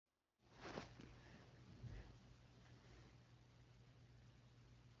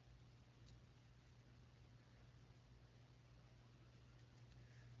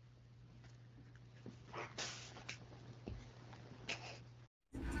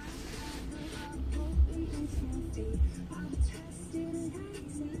Yellow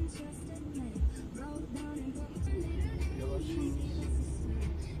shoes.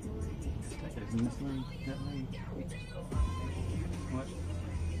 That guy's in this lane, that lane. What?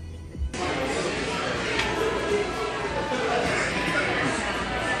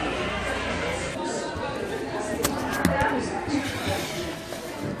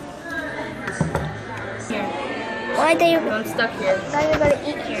 Why they? I'm stuck here. Now you're gonna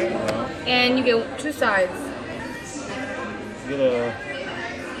eat here. And you get 2 sides. Get a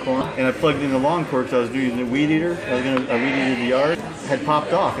corn. And I plugged in the long cord because I was doing the weed eater. I weed eated the yard. It had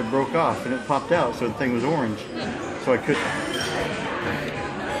popped off. It broke off and it popped out, so the thing was orange. So I couldn't.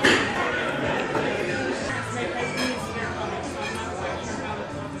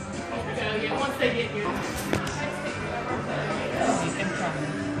 Once they get here.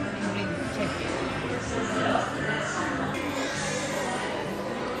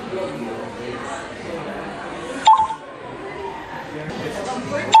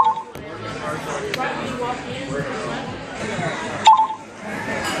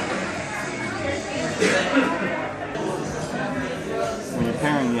 When you're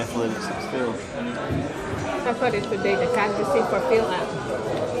pairing, you have to let it sit still. That's what it's today, the Gatcha for fill app.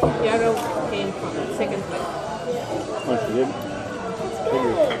 Yellow came from second place. What's good?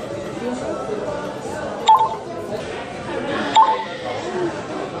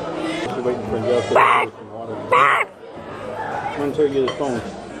 You're waiting for Joe to get some water. When's her get his phone?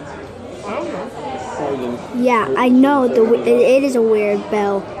 I don't know. Yeah, I know. It is a weird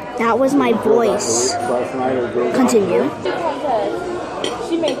bell. That was my voice. Continue.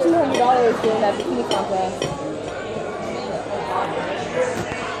 She made $200 doing that bikini contest.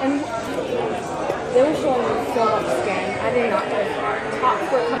 And they were showing me so much scam. I did not talk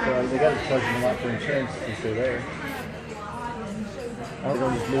for a couple. They got to charge them a lot for insurance since they're there. They're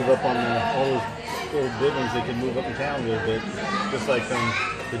going to just move up on all those old buildings. They can move up in town a little bit. Just like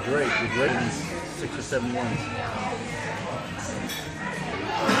the Drake. The Drake is 6 or 7 ones.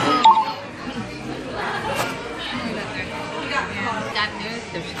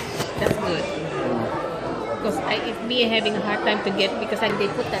 That's good. Because it's me having a hard time to get because they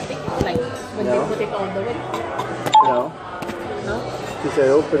put that thing, like when they put it all the way. No. No? She said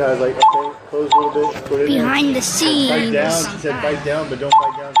open. I was like, okay, close a little bit, put it Behind in. the scenes. Bite down. She said bite down, but don't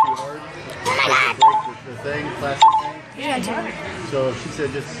bite down too hard. Because it breaks the thing, plastic thing. So she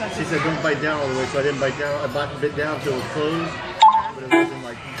said don't bite down all the way. So I didn't bite down. I bit down until it was closed, but it wasn't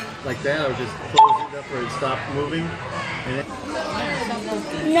like that. I was just closed it up where it stopped moving. And it,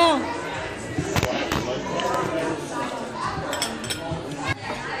 No.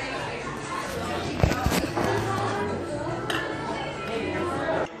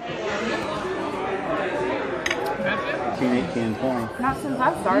 can corn. Not since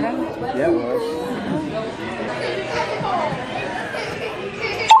I started. Yeah, it was.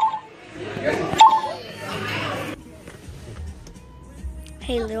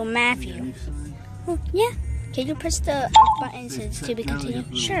 Hey, little Matthew. Oh, yeah. Can you press the off button to be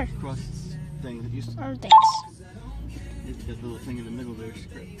continued? Sure. Or thanks. It's got a little thing in the middle there.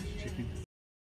 Chicken.